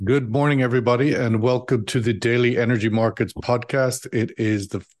Good morning, everybody, and welcome to the Daily Energy Markets podcast. It is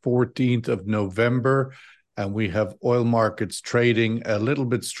the 14th of November, and we have oil markets trading a little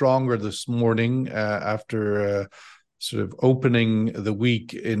bit stronger this morning after sort of opening the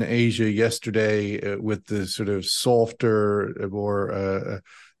week in Asia yesterday with the sort of softer, more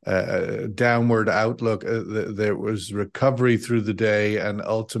downward outlook. There was recovery through the day, and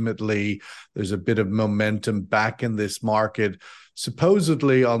ultimately there's a bit of momentum back in this market,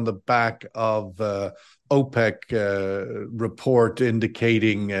 supposedly on the back of OPEC report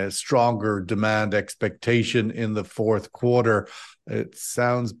indicating stronger demand expectation in the fourth quarter. It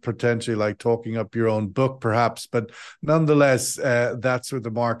sounds potentially like talking up your own book, perhaps, but nonetheless, that's where the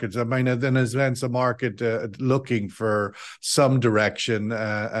market's. I mean, then there's a market looking for some direction,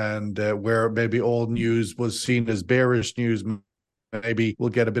 and where maybe all news was seen as bearish news, maybe we'll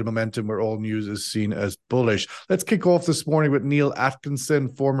get a bit of momentum where all news is seen as bullish. Let's kick off this morning with Neil Atkinson,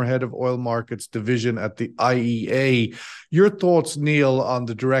 former head of oil markets division at the IEA. Your thoughts, Neil, on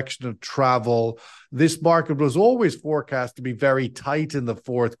the direction of travel. This market was always forecast to be very tight in the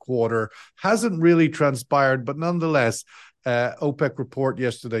fourth quarter. Hasn't really transpired, but nonetheless, OPEC report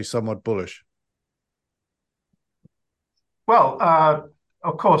yesterday somewhat bullish. Well,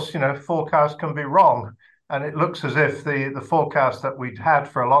 of course, forecasts can be wrong. And it looks as if the forecast that we'd had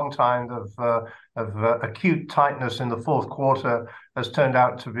for a long time of acute tightness in the fourth quarter has turned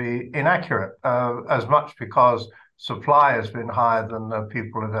out to be inaccurate, as much because supply has been higher than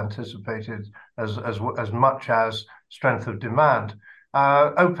people had anticipated, as much as strength of demand.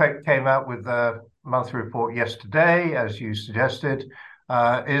 OPEC came out with a monthly report yesterday, as you suggested.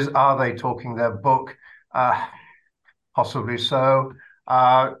 Are they talking their book? Possibly so.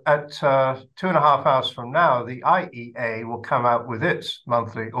 At 2.5 hours from now, the IEA will come out with its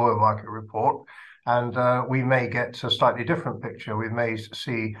monthly oil market report, and we may get a slightly different picture. We may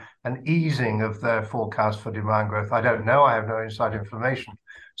see an easing of their forecast for demand growth. I don't know. I have no inside information.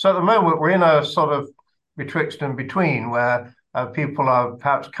 So at the moment, we're in a sort of betwixt and between where people are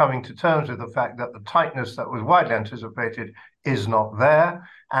perhaps coming to terms with the fact that the tightness that was widely anticipated is not there.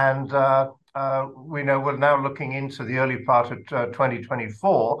 And we know we're now looking into the early part of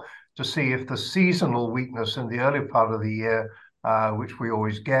 2024 to see if the seasonal weakness in the early part of the year, which we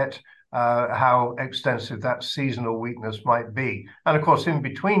always get, how extensive that seasonal weakness might be. And of course, in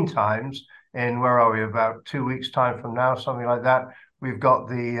between times, where are we, about 2 weeks' time from now, something like that, we've got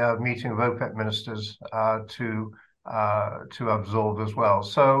the meeting of OPEC ministers to absorb as well.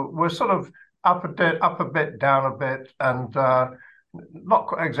 So we're sort of up a bit, down a bit, and not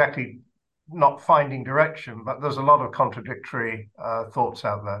exactly not finding direction, but there's a lot of contradictory thoughts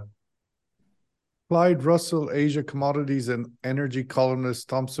out there. Clyde Russell, Asia Commodities and Energy columnist,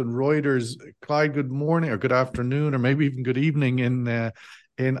 Thomson Reuters. Clyde, good morning or good afternoon, or maybe even good evening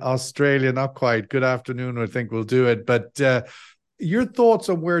in Australia. Not quite. Good afternoon, I think we'll do it. But your thoughts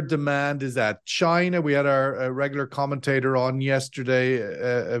on where demand is at. China, we had our regular commentator on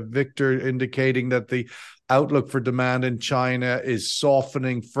yesterday, Victor, indicating that the outlook for demand in China is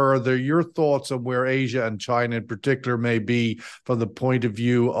softening further. Your thoughts on where Asia and China in particular may be from the point of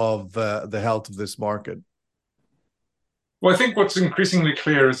view of the health of this market? Well, I think what's increasingly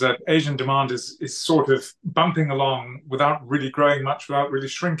clear is that Asian demand is sort of bumping along without really growing much, without really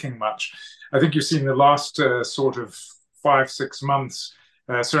shrinking much. I think you've seen the last sort of 5-6 months,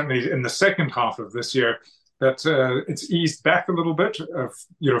 certainly in the second half of this year, that it's eased back a little bit,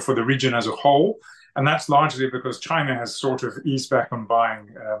 for the region as a whole. And that's largely because China has sort of eased back on buying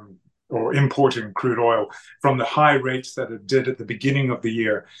or importing crude oil from the high rates that it did at the beginning of the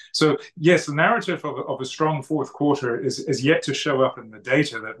year. So yes, the narrative of a strong fourth quarter is yet to show up in the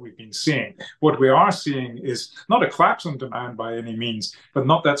data that we've been seeing. What we are seeing is not a collapse on demand by any means, but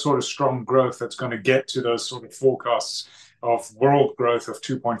not that sort of strong growth that's going to get to those sort of forecasts of world growth of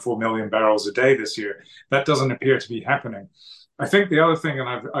 2.4 million barrels a day this year. That doesn't appear to be happening. I think the other thing, and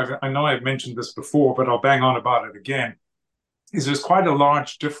I know I've mentioned this before, but I'll bang on about it again, is there's quite a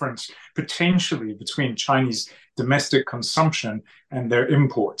large difference potentially between Chinese domestic consumption and their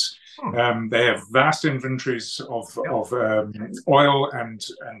imports. They have vast inventories of oil and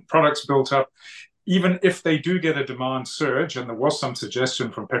products built up. Even if they do get a demand surge, and there was some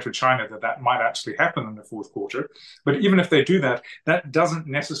suggestion from PetroChina that might actually happen in the fourth quarter, but even if they do that, that doesn't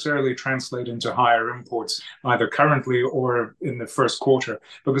necessarily translate into higher imports, either currently or in the first quarter,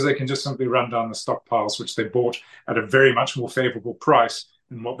 because they can just simply run down the stockpiles, which they bought at a very much more favorable price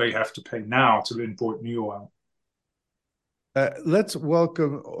than what they have to pay now to import new oil. Let's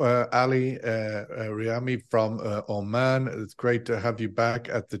welcome Ali Riami from Oman. It's great to have you back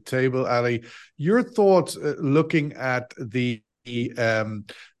at the table, Ali. Your thoughts looking at the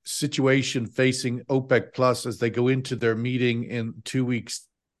situation facing OPEC Plus as they go into their meeting in 2 weeks'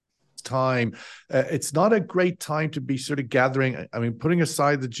 time. It's not a great time to be sort of gathering. I mean, putting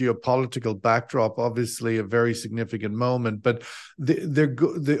aside the geopolitical backdrop, obviously a very significant moment, but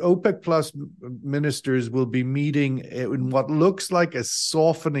the OPEC Plus ministers will be meeting in what looks like a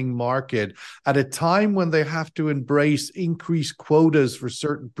softening market at a time when they have to embrace increased quotas for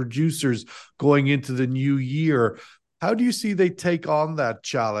certain producers going into the new year. How do you see they take on that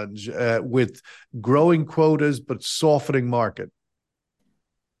challenge with growing quotas but softening market?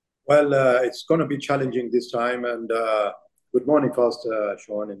 Well, it's going to be challenging this time. And good morning, first,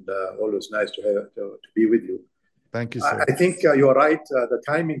 Sean, and always nice to be with you. Thank you, sir. I think you're right. The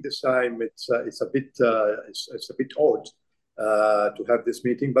timing this time it's a bit odd to have this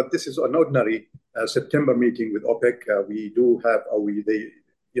meeting, but this is an ordinary September meeting with OPEC. We do have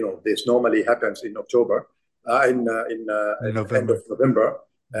this normally happens in October, in November. End of November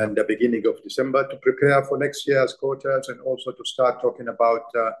and the beginning of December to prepare for next year's quotas and also to start talking about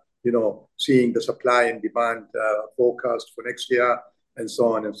seeing the supply and demand forecast for next year and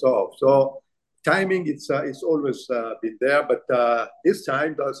so on and so on. So timing, it's always been there, but this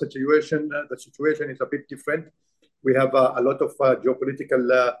time the situation is a bit different. We have a lot of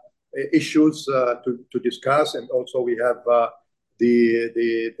geopolitical issues to discuss, and also we have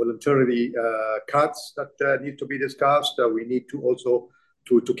the voluntary cuts that need to be discussed. We need to also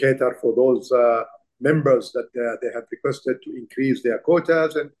to cater for those members that they have requested to increase their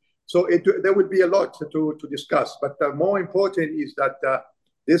quotas, and so there will be a lot to discuss. But more important is that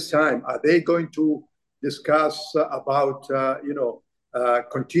this time, are they going to discuss about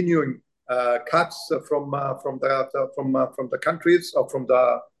continuing cuts from the countries or from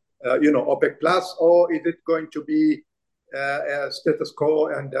the OPEC Plus, or is it going to be status quo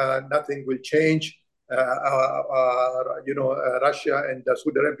and nothing will change? Russia and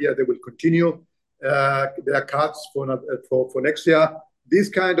Saudi Arabia, they will continue their cuts for next year. This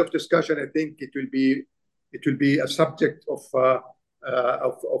kind of discussion, I think, it will be a subject of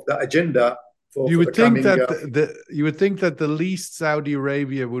the agenda. You would think that the least Saudi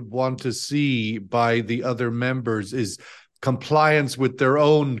Arabia would want to see by the other members is compliance with their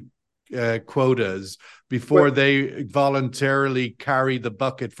own quotas before they voluntarily carry the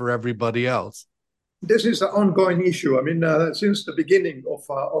bucket for everybody else. This is an ongoing issue. I mean, since the beginning of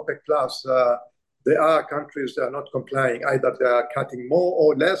OPEC Plus, there are countries that are not complying. Either they are cutting more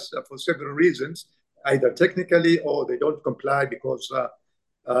or less for several reasons, either technically or they don't comply because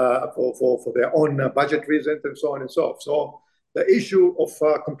for their own budget reasons and so on and so forth. So the issue of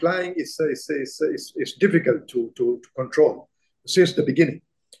complying is difficult to control since the beginning.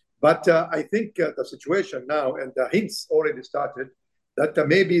 But I think the situation now, and the hints already started, that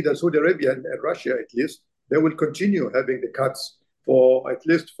maybe the Saudi Arabia and Russia, at least, they will continue having the cuts for at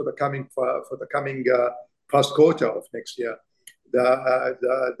least for the coming first quarter of next year. The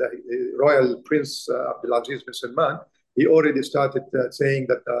Royal Prince Abdulaziz bin Salman, he already started saying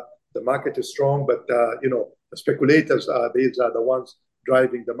that the market is strong, but the speculators these are the ones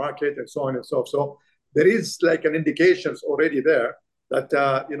driving the market and so on and so forth. So there is like an indications already there that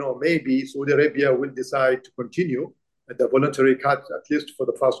maybe Saudi Arabia will decide to continue the voluntary cut at least for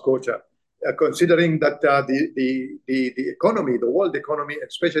the first quarter, considering that the economy, the world economy,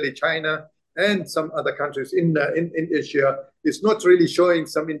 especially China and some other countries in Asia, is not really showing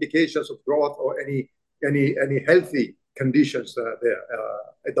some indications of growth or any healthy conditions there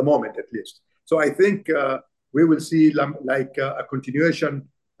at the moment, at least. So I think we will see like a continuation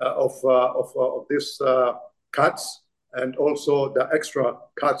of this cuts and also the extra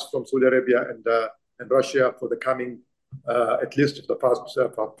cuts from Saudi Arabia and Russia for the coming at least the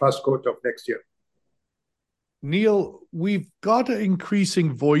first quarter of next year. Neil, we've got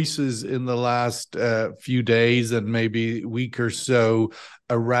increasing voices in the last few days and maybe week or so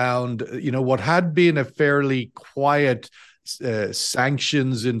around, what had been a fairly quiet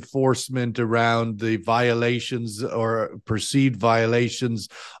sanctions enforcement around the violations or perceived violations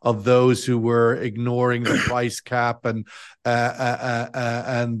of those who were ignoring the price cap and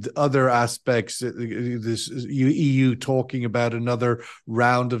other aspects. This EU talking about another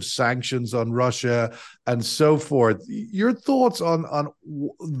round of sanctions on Russia and so forth. Your thoughts on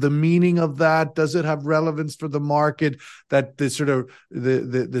the meaning of that? Does it have relevance for the market that the sort of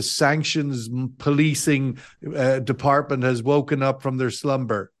the sanctions policing department has woken up from their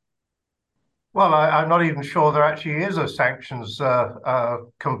slumber? Well, I'm not even sure there actually is a sanctions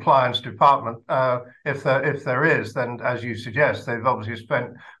compliance department. If there is, then as you suggest, they've obviously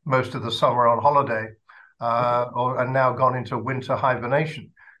spent most of the summer on holiday and now gone into winter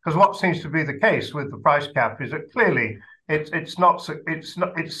hibernation. Because what seems to be the case with the price cap is that clearly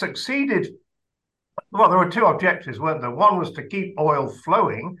It's succeeded. Well, there were two objectives, weren't there? One was to keep oil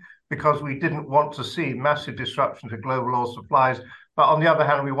flowing because we didn't want to see massive disruption to global oil supplies. But on the other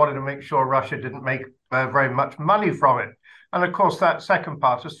hand, we wanted to make sure Russia didn't make very much money from it. And of course, that second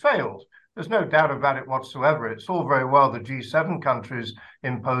part has failed. There's no doubt about it whatsoever. It's all very well the G7 countries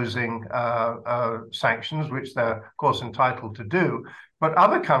imposing sanctions, which they're, of course, entitled to do. But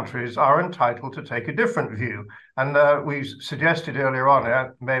other countries are entitled to take a different view. And we suggested earlier on,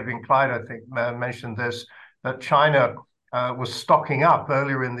 it may have been Clyde, I think, mentioned this, that China was stocking up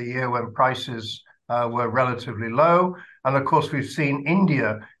earlier in the year when prices were relatively low. And of course, we've seen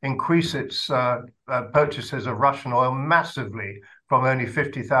India increase its purchases of Russian oil massively from only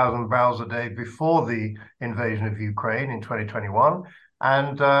 50,000 barrels a day before the invasion of Ukraine in 2021.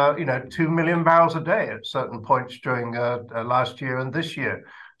 And, 2 million barrels a day at certain points during last year and this year.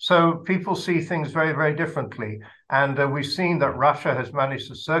 So people see things very, very differently. And we've seen that Russia has managed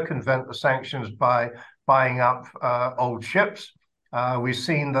to circumvent the sanctions by buying up old ships. We've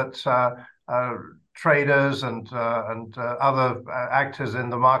seen that traders and other actors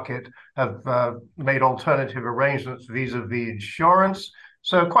in the market have made alternative arrangements vis-a-vis insurance.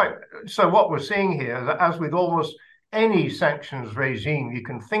 So what we're seeing here is that, as with almost any sanctions regime you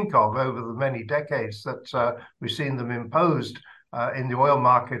can think of over the many decades that we've seen them imposed in the oil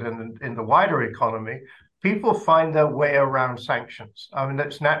market and in the wider economy, people find their way around sanctions. I mean,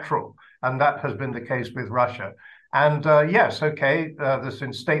 that's natural. And that has been the case with Russia. And yes, okay, there's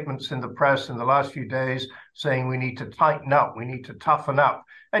been statements in the press in the last few days saying we need to tighten up, we need to toughen up.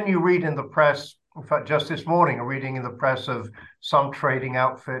 And you read in the press, in fact, just this morning, I'm reading in the press of some trading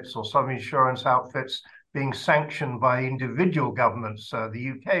outfits or some insurance outfits being sanctioned by individual governments.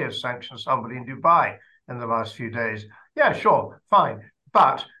 The UK has sanctioned somebody in Dubai in the last few days. Yeah, sure, fine.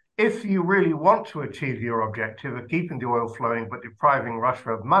 But if you really want to achieve your objective of keeping the oil flowing but depriving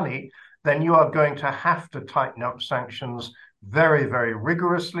Russia of money, then you are going to have to tighten up sanctions very, very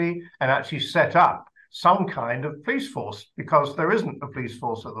rigorously and actually set up some kind of police force, because there isn't a police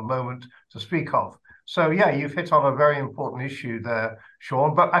force at the moment to speak of. So, yeah, you've hit on a very important issue there,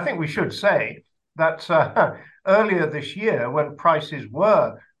 Sean. But I think we should say that earlier this year, when prices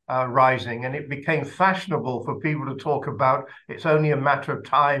were rising and it became fashionable for people to talk about it's only a matter of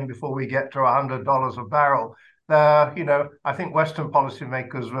time before we get to $100 a barrel, I think Western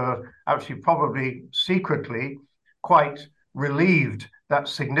policymakers were actually probably secretly quite relieved that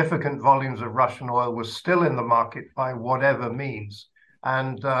significant volumes of Russian oil were still in the market by whatever means.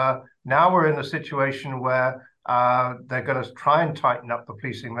 And now we're in a situation where they're going to try and tighten up the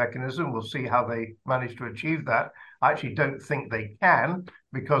policing mechanism. We'll see how they manage to achieve that. I actually don't think they can,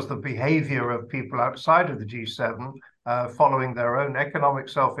 because the behavior of people outside of the G7 following their own economic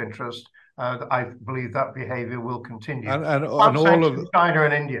self-interest, I believe that behavior will continue. And all of China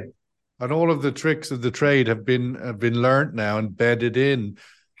and India. And all of the tricks of the trade have been learned now and bedded in.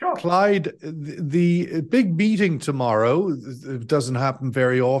 Sure. Clyde, the big meeting tomorrow, it doesn't happen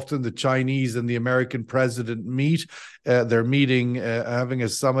very often. The Chinese and the American president meet. They're meeting, having a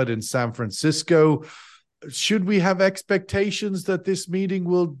summit in San Francisco. Should we have expectations that this meeting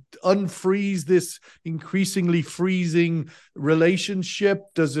will unfreeze this increasingly freezing relationship?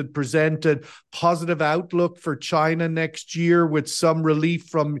 Does it present a positive outlook for China next year with some relief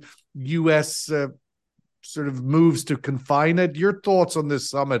from U.S. sort of moves to confine it? Your thoughts on this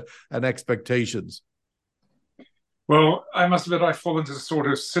summit and expectations? Well, I must admit I fall into the sort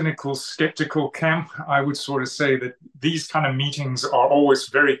of cynical, skeptical camp. I would sort of say that these kind of meetings are always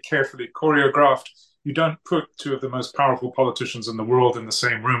very carefully choreographed. You don't put two of the most powerful politicians in the world in the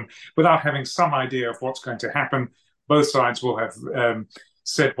same room without having some idea of what's going to happen. Both sides will have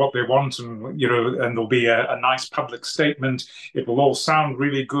said what they want, and there'll be a nice public statement. It will all sound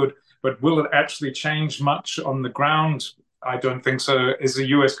really good, but will it actually change much on the ground? I don't think so. Is the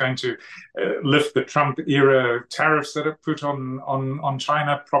US going to lift the Trump era tariffs that it put on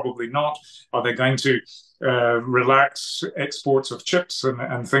China? Probably not. Are they going to relax exports of chips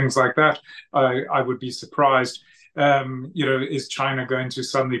and things like that? I would be surprised. Is China going to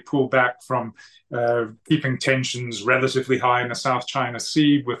suddenly pull back from keeping tensions relatively high in the South China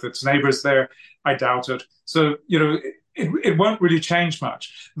Sea with its neighbors there? I doubt it. So, it won't really change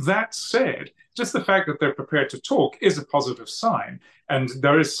much. That said, just the fact that they're prepared to talk is a positive sign. And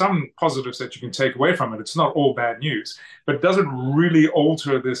there is some positives that you can take away from it. It's not all bad news, but it doesn't really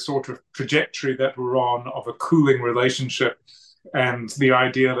alter this sort of trajectory that we're on of a cooling relationship, and the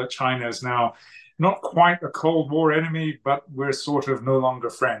idea that China is now not quite a Cold War enemy, but we're sort of no longer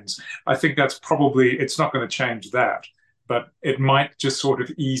friends. I think that's probably, it's not going to change that, but it might just sort of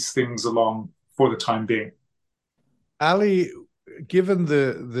ease things along for the time being. Ali, given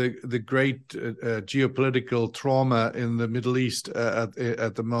the great geopolitical trauma in the Middle East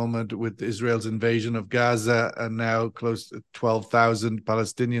at the moment, with Israel's invasion of Gaza and now close to 12,000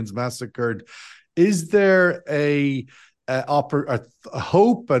 Palestinians massacred, is there a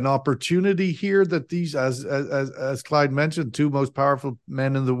hope, an opportunity here that these, as Clyde mentioned, two most powerful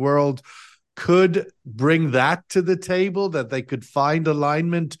men in the world could bring that to the table, that they could find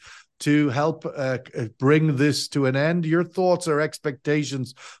alignment to help bring this to an end? Your thoughts or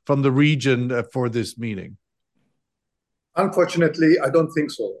expectations from the region for this meeting? Unfortunately, I don't think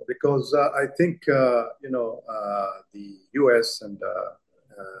so, because I think the U.S. and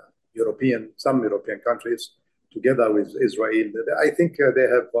some European countries, together with Israel, I think they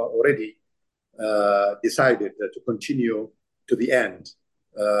have already decided to continue to the end.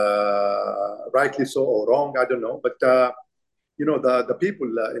 Rightly so or wrong, I don't know, but the people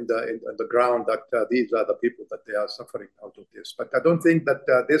in the ground, that these are the people that they are suffering out of this. But I don't think that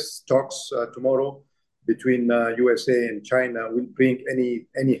this talks tomorrow between USA and China will bring any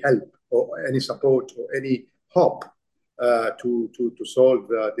help or any support or any hope to solve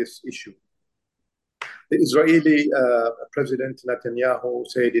this issue. The Israeli President Netanyahu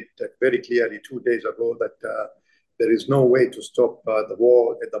said it very clearly 2 days ago that there is no way to stop the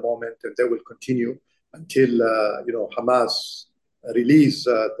war at the moment, and they will continue until Hamas release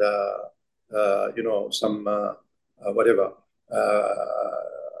some whatever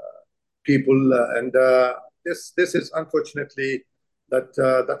people, and this is unfortunately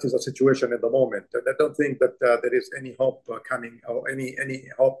that is a situation at the moment, and I don't think that there is any hope coming, or any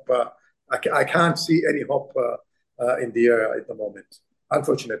hope. I can't see any hope in the air at the moment,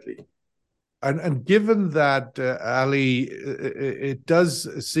 unfortunately. And given that, Ali, it does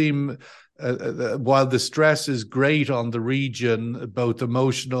seem, while the stress is great on the region, both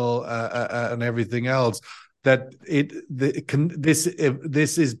emotional and everything else, that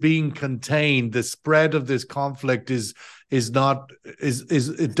this is being contained. The spread of this conflict is it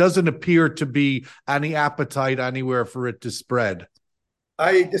doesn't appear to be any appetite anywhere for it to spread.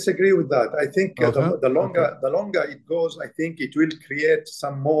 I disagree with that. I think the longer it goes, I think it will create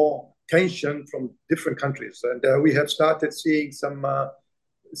some more tension from different countries, and we have started seeing some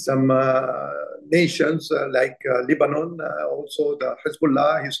nations like Lebanon, also the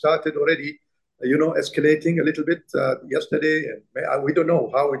Hezbollah. He started already, escalating a little bit yesterday. We don't know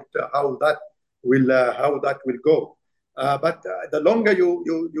how that will go. But the longer you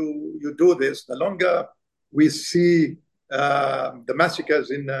do this, the longer we see the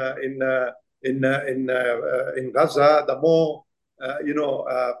massacres in Gaza, the more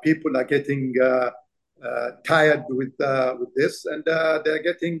people are getting tired with this, and they're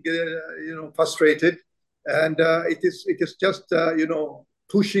getting frustrated, and it is just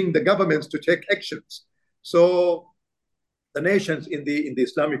pushing the governments to take actions. So the nations in the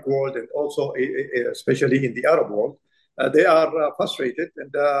Islamic world, and also especially in the Arab world, they are frustrated,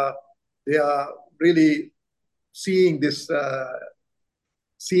 and they are really seeing this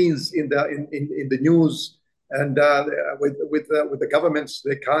scenes in the news, and with the governments,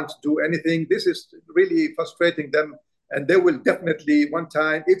 they can't do anything. This is really frustrating them, and they will definitely, one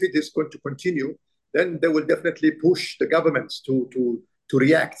time, if it is going to continue, then they will definitely push the governments to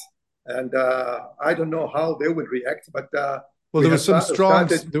react. And I don't know how they will react, but well, there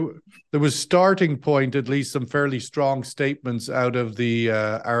was starting point, at least some fairly strong statements out of the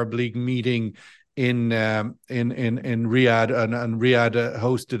Arab League meeting in Riyadh, and Riyadh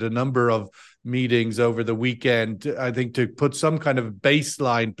hosted a number of meetings over the weekend, I think, to put some kind of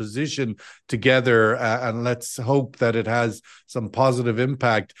baseline position together, and let's hope that it has some positive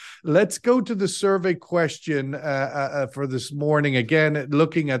impact. Let's go to the survey question for this morning. Again,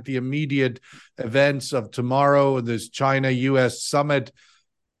 looking at the immediate events of tomorrow, this China-US summit.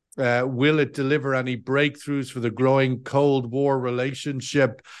 Will it deliver any breakthroughs for the growing Cold War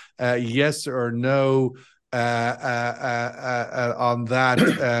relationship? Yes or no on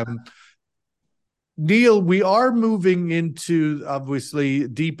that? Neil, we are moving into, obviously,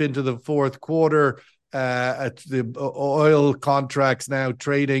 deep into the fourth quarter. At the oil contracts now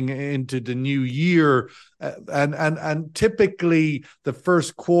trading into the new year, and typically the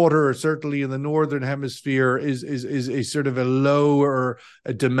first quarter, certainly in the northern hemisphere, is sort of a lower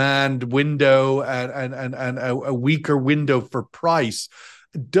demand window and a weaker window for price.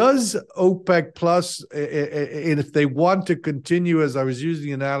 Does OPEC Plus, if they want to continue, as I was using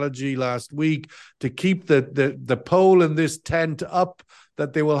the analogy last week, to keep the pole in this tent up,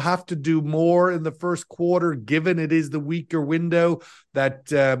 that they will have to do more in the first quarter, given it is the weaker window, that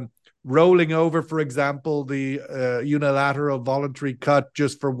rolling over, for example, the unilateral voluntary cut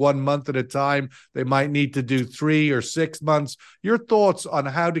just for 1 month at a time. They might need to do 3 or 6 months. Your thoughts on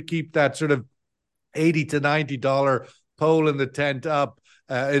how to keep that sort of $80 to $90 pole in the tent up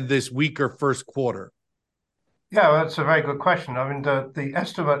in this weaker first quarter? Yeah, that's a very good question. I mean, the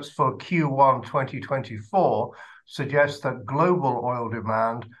estimates for Q1 2024 suggest that global oil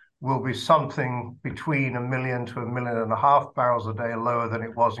demand will be something between 1 million to 1.5 million barrels a day lower than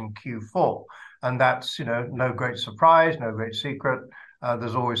it was in Q4. And that's, no great surprise, no great secret.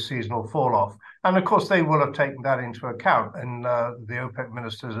 There's always seasonal fall off. And of course, they will have taken that into account in the OPEC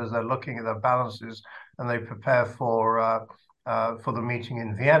ministers as they're looking at their balances and they prepare for the meeting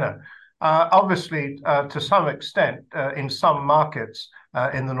in Vienna. Obviously, to some extent, in some markets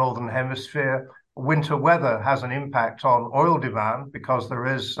in the Northern Hemisphere, winter weather has an impact on oil demand because there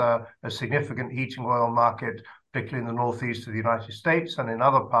is a significant heating oil market, particularly in the northeast of the United States and in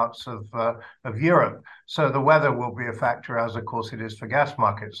other parts of Europe. So the weather will be a factor, as of course it is for gas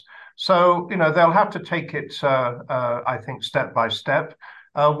markets. So, they'll have to take it, I think, step by step.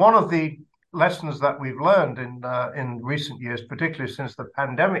 One of the lessons that we've learned in recent years, particularly since the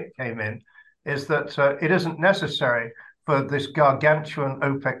pandemic came in, is that it isn't necessary for this gargantuan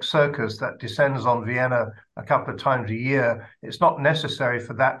OPEC circus that descends on Vienna a couple of times a year. It's not necessary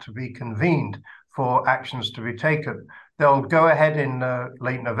for that to be convened for actions to be taken. They'll go ahead in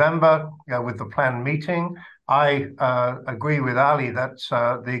late November with the planned meeting. I agree with Ali that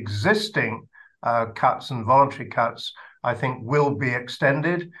the existing cuts and voluntary cuts, I think, will be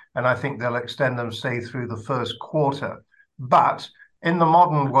extended, and I think they'll extend them, say, through the first quarter. But in the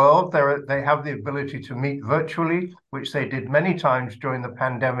modern world, they have the ability to meet virtually, which they did many times during the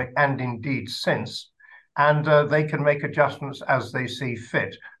pandemic and indeed since, and they can make adjustments as they see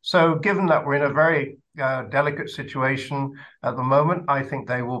fit. So given that we're in a very delicate situation at the moment, I think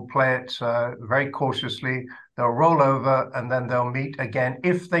they will play it very cautiously. They'll roll over and then they'll meet again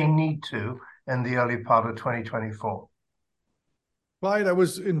if they need to in the early part of 2024. Clyde, I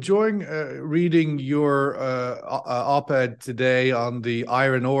was enjoying reading your op-ed today on the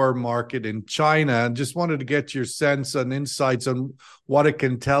iron ore market in China, and just wanted to get your sense and insights on what it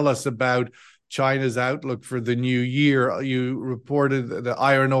can tell us about China's outlook for the new year. You reported that the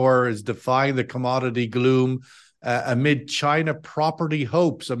iron ore is defying the commodity gloom amid China property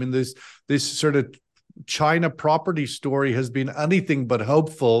hopes. I mean, this sort of China property story has been anything but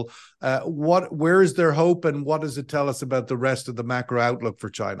hopeful. Where is their hope, and what does it tell us about the rest of the macro outlook for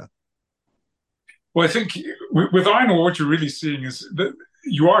China? Well, I think with iron ore, what you're really seeing is that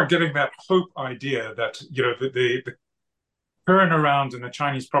you are getting that hope idea that the turnaround in the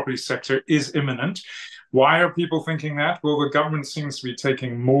Chinese property sector is imminent. Why are people thinking that? Well, the government seems to be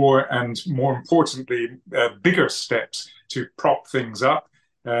taking more and, more importantly, bigger steps to prop things up.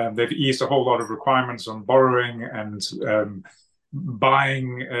 They've eased a whole lot of requirements on borrowing and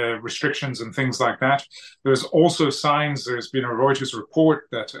buying restrictions and things like that. There's also signs, there's been a Reuters report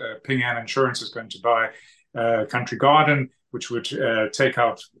that Ping An Insurance is going to buy Country Garden, which would take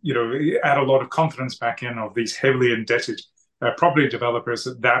out, add a lot of confidence back in of these heavily indebted property developers,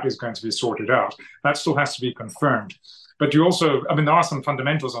 that is going to be sorted out. That still has to be confirmed. But you also, there are some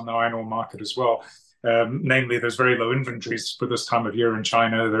fundamentals on the iron ore market as well. Namely, there's very low inventories for this time of year in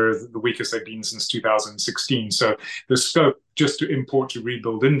China. They're the weakest they've been since 2016. So there's scope just to import to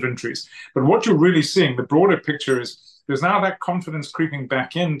rebuild inventories. But what you're really seeing, the broader picture is there's now that confidence creeping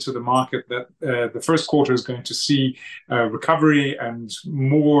back into the market that the first quarter is going to see recovery and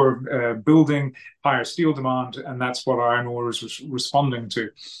more building, higher steel demand, and that's what iron ore is responding to.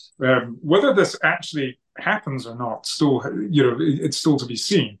 Whether this actually happens or not, still, it's still to be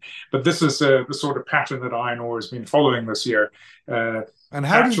seen. But this is the sort of pattern that iron ore has been following this year. And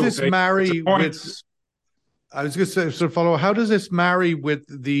how does this marry with? I was going to say, sort of follow. How does this marry with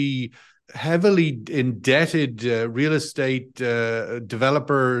the heavily indebted real estate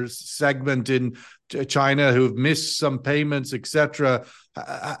developer segment in China who have missed some payments, etc.?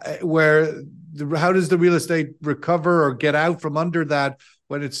 How does the real estate recover or get out from under that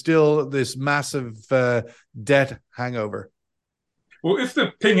when it's still this massive debt hangover? Well, if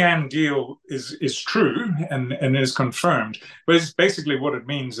the Ping An deal is true and is confirmed, but basically what it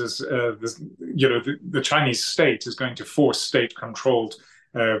means is the Chinese state is going to force state-controlled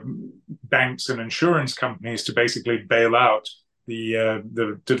banks and insurance companies to basically bail out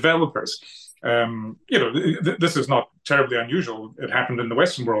the developers. This is not terribly unusual. It happened in the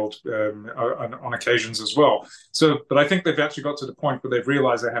Western world on occasions as well. But I think they've actually got to the point where they've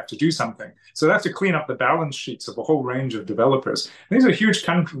realized they have to do something. So they have to clean up the balance sheets of a whole range of developers. These are huge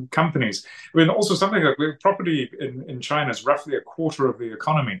companies. I mean, also something like property in China is roughly a quarter of the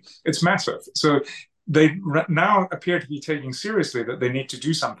economy. It's massive. So they now appear to be taking seriously that they need to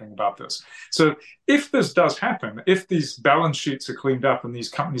do something about this. So if this does happen, if these balance sheets are cleaned up and these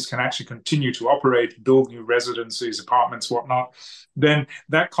companies can actually continue to operate, build new residencies, apartments, whatnot, then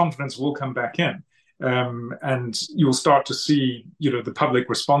that confidence will come back in. And you'll start to see, the public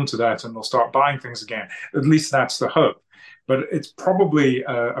respond to that, and they'll start buying things again. At least that's the hope. But it's probably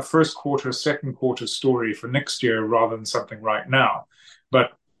a first quarter, second quarter story for next year rather than something right now.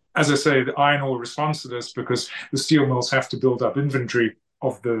 But as I say, the iron ore responds to this because the steel mills have to build up inventory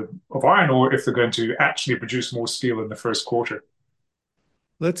of iron ore if they're going to actually produce more steel in the first quarter.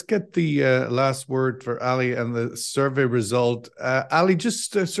 Let's get the last word for Ali and the survey result. Ali,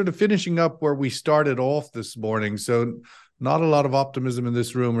 just sort of finishing up where we started off this morning. So not a lot of optimism in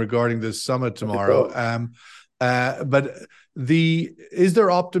this room regarding this summit tomorrow. But is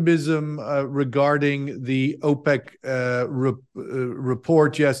there optimism regarding the OPEC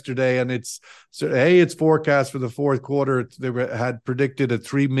report yesterday? And it's forecast for the fourth quarter. They had predicted a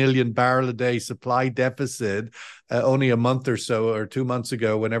 3 million barrel a day supply deficit only a month or so, or 2 months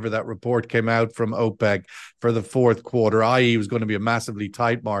ago, whenever that report came out from OPEC for the fourth quarter, i.e. it was going to be a massively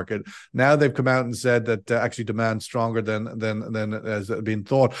tight market. Now they've come out and said that actually demand's stronger than has been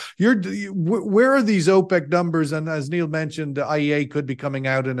thought. Where are these OPEC numbers? And as Neil mentioned, the IEA could be coming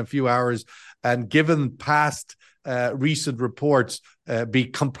out in a few hours, and given past recent reports, be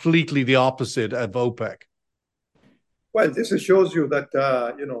completely the opposite of OPEC. Well, this shows you that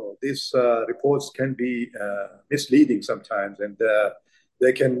these reports can be misleading sometimes, and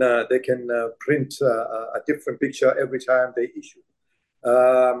they can print a different picture every time they issue.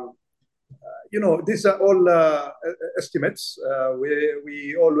 These are all estimates.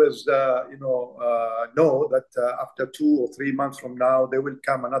 We always know that after 2 or 3 months from now there will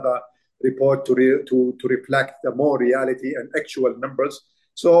come another report to reflect the more reality and actual numbers.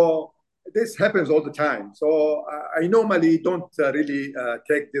 So this happens all the time. So I normally don't really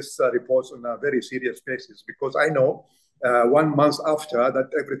take these reports on a very serious basis, because I know 1 month after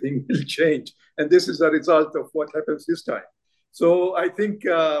that everything will change. And this is a result of what happens this time. So I think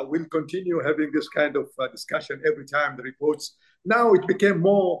we'll continue having this kind of discussion every time the reports. Now it became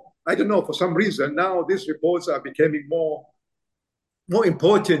more, I don't know, for some reason, now these reports are becoming more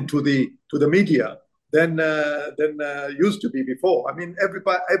important to the media than used to be before. I mean,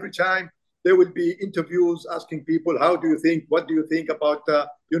 every time there will be interviews asking people, how do you think, what do you think about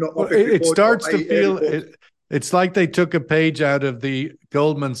it starts to feel it's like they took a page out of the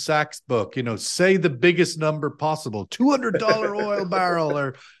Goldman Sachs book, say the biggest number possible, $200 oil barrel,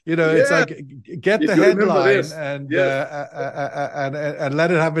 or it's like, get the headline and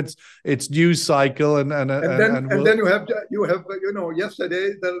let it have its news cycle, and then you have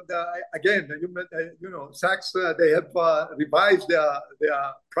yesterday again Sachs, they have revised their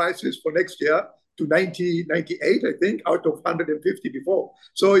prices for next year to 98, I think, out of 150 before.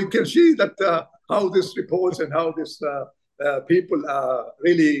 So you can see that how this reports and how this people are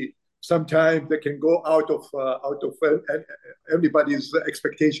really, sometimes they can go out of everybody's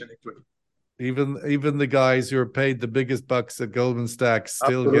expectation, actually. Even the guys who are paid the biggest bucks at Goldman Sachs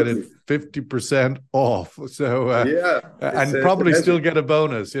still get it 50% off. So and probably still get a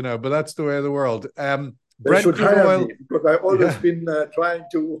bonus, but that's the way of the world. They should hire me, because I've always been trying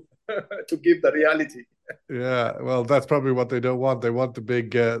to give the reality. Yeah, well, that's probably what they don't want. They want the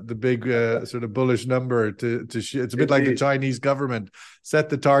big sort of bullish number to it's a bit like the Chinese government. Set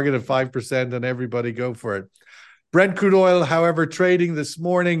the target at 5% and everybody go for it. Brent crude oil, however, trading this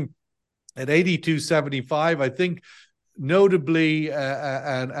morning at 82.75. I think notably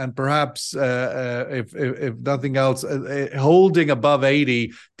and perhaps if nothing else, holding above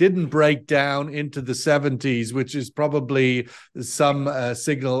 80, didn't break down into the 70s, which is probably some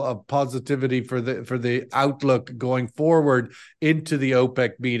signal of positivity for the outlook going forward into the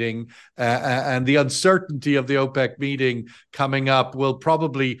OPEC meeting, and the uncertainty of the OPEC meeting coming up will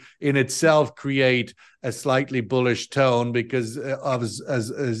probably in itself create a slightly bullish tone, because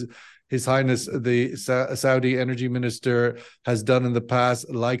as His Highness, the Saudi Energy Minister, has done in the past,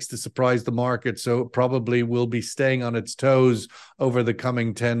 likes to surprise the market. So probably will be staying on its toes over the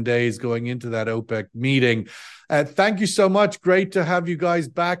coming 10 days going into that OPEC meeting. Thank you so much. Great to have you guys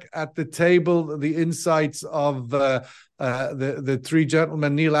back at the table. The insights of the three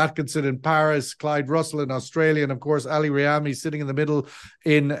gentlemen, Neil Atkinson in Paris, Clyde Russell in Australia, and of course, Ali Rayami sitting in the middle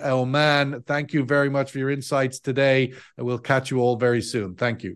in Oman. Thank you very much for your insights today. We'll catch you all very soon. Thank you.